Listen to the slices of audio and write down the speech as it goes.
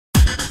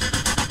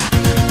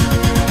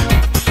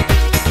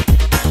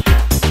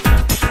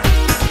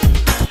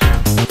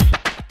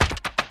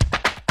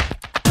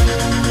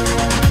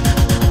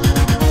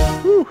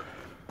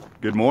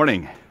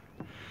morning.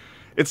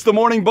 It's the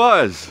Morning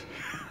Buzz,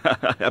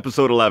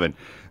 episode 11.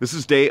 This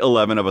is day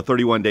 11 of a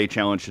 31-day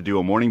challenge to do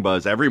a morning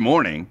buzz every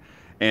morning.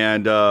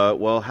 And,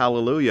 well,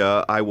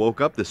 hallelujah, I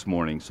woke up this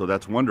morning, so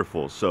that's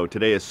wonderful. So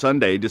today is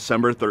Sunday,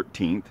 December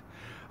 13th.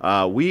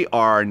 We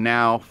are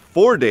now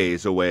 4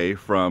 days away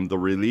from the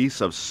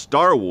release of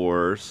Star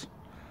Wars,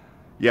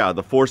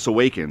 The Force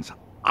Awakens.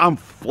 I'm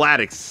flat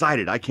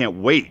excited. I can't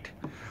wait.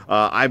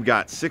 I've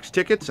got 6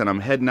 tickets, and I'm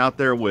heading out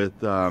there with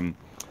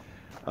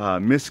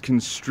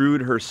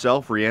Misconstrued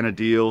herself, Rihanna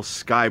Deal,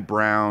 Sky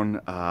Brown.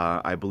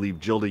 I believe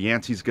Gilda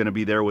Yancey's going to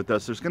be there with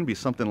us. There's going to be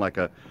something like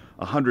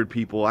 100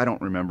 people. I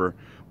don't remember.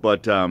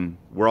 But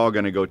we're all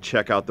going to go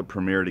check out the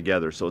premiere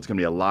together. So it's going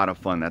to be a lot of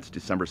fun. That's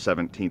December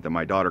 17th. And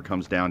my daughter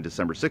comes down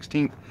December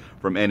 16th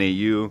from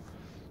NAU.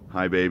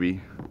 Hi,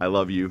 baby. I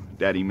love you.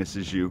 Daddy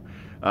misses you.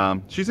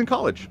 She's in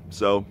college.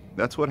 So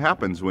that's what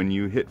happens when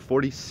you hit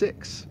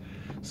 46.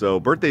 So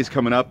birthday's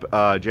coming up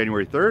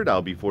January 3rd.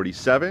 I'll be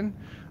 47.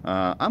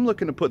 I'm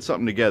looking to put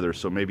something together,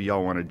 so maybe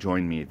y'all want to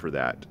join me for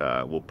that.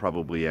 We'll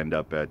probably end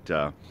up at,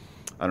 I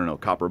don't know,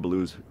 Copper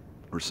Blues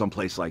or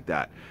someplace like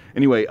that.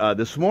 Anyway,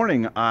 this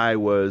morning I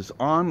was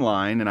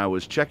online and I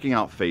was checking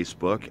out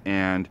Facebook,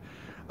 and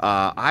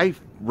I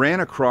ran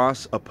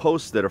across a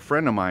post that a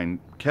friend of mine,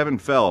 Kevin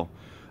Fell,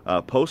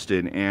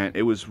 posted, and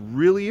it was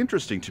really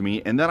interesting to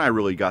me, and then I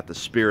really got the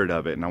spirit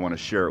of it, and I want to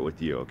share it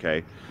with you,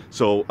 okay?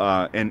 So,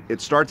 and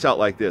it starts out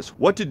like this: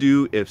 what to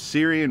do if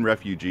Syrian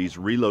refugees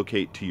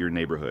relocate to your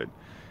neighborhood.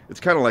 It's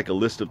kind of like a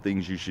list of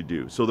things you should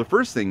do. So the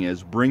first thing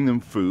is bring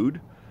them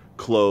food,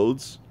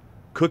 clothes,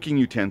 cooking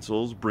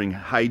utensils, bring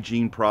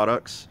hygiene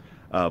products,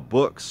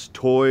 books,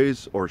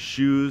 toys, or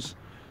shoes.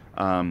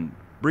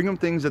 Bring them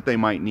things that they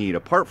might need.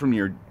 Apart from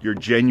your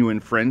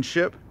genuine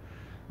friendship,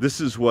 this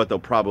is what they'll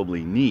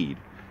probably need.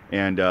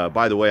 And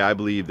by the way, I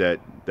believe that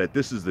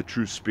this is the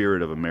true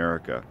spirit of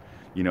America,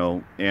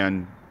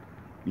 and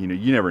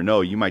you never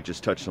know, you might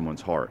just touch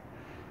someone's heart.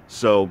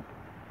 So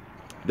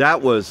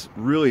that was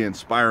really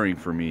inspiring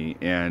for me,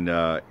 and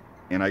I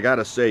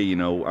gotta say,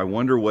 I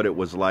wonder what it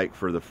was like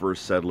for the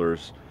first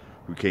settlers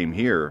who came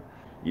here.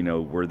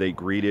 Were they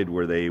greeted?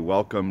 Were they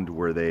welcomed?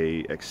 Were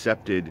they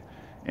accepted?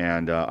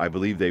 And I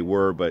believe they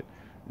were. But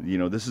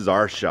this is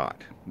our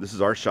shot. This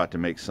is our shot to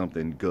make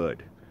something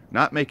good.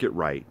 Not make it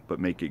right,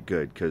 but make it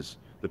good, because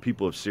the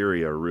people of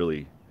Syria are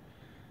really,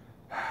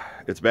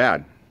 it's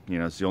bad.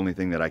 It's the only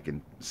thing that I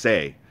can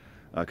say,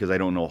 because I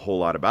don't know a whole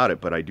lot about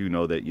it, but I do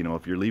know that,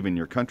 if you're leaving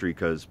your country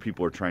because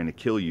people are trying to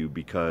kill you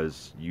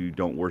because you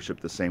don't worship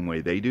the same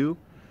way they do,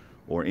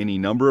 or any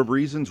number of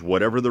reasons,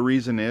 whatever the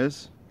reason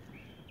is,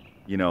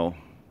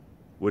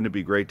 wouldn't it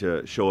be great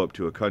to show up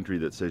to a country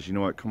that says, you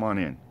know what, come on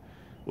in,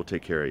 we'll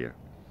take care of you.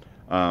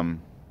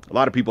 A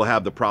lot of people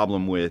have the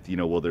problem with,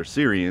 well, they're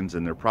Syrians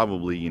and they're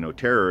probably,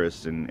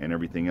 terrorists and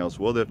everything else.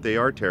 Well, if they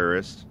are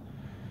terrorists,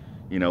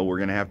 we're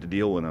going to have to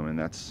deal with them. And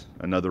that's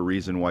another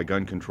reason why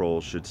gun control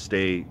should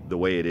stay the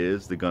way it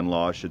is. The gun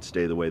laws should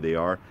stay the way they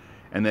are.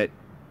 And that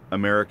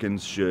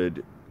Americans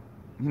should,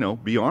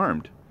 be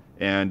armed.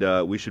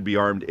 And we should be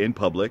armed in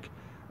public.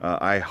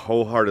 I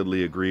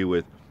wholeheartedly agree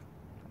with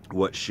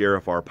what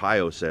Sheriff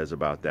Arpaio says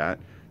about that.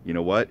 You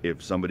know what?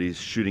 If somebody's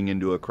shooting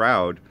into a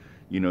crowd,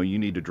 you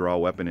need to draw a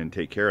weapon and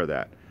take care of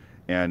that,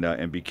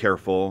 and be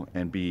careful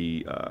and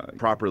be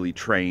properly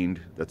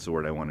trained. That's the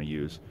word I want to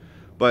use.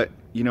 But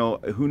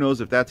who knows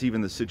if that's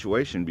even the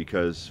situation,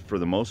 because for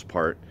the most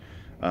part,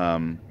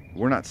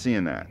 we're not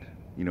seeing that.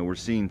 We're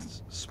seeing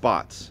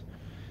spots,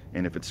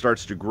 and if it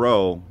starts to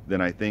grow,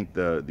 then I think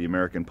the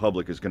American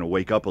public is going to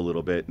wake up a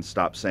little bit and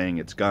stop saying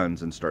it's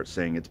guns and start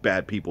saying it's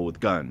bad people with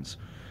guns.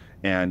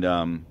 And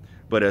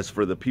but as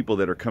for the people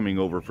that are coming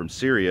over from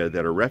Syria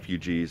that are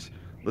refugees,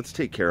 let's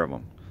take care of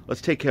them. Let's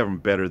take care of them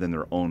better than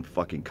their own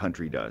fucking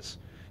country does.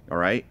 All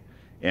right?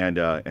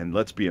 And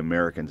let's be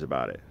Americans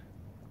about it.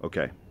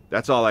 Okay.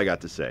 That's all I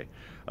got to say.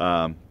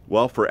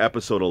 Well, for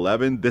episode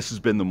 11, this has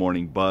been the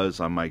Morning Buzz.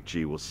 I'm Mike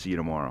G. We'll see you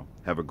tomorrow.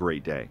 Have a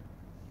great day.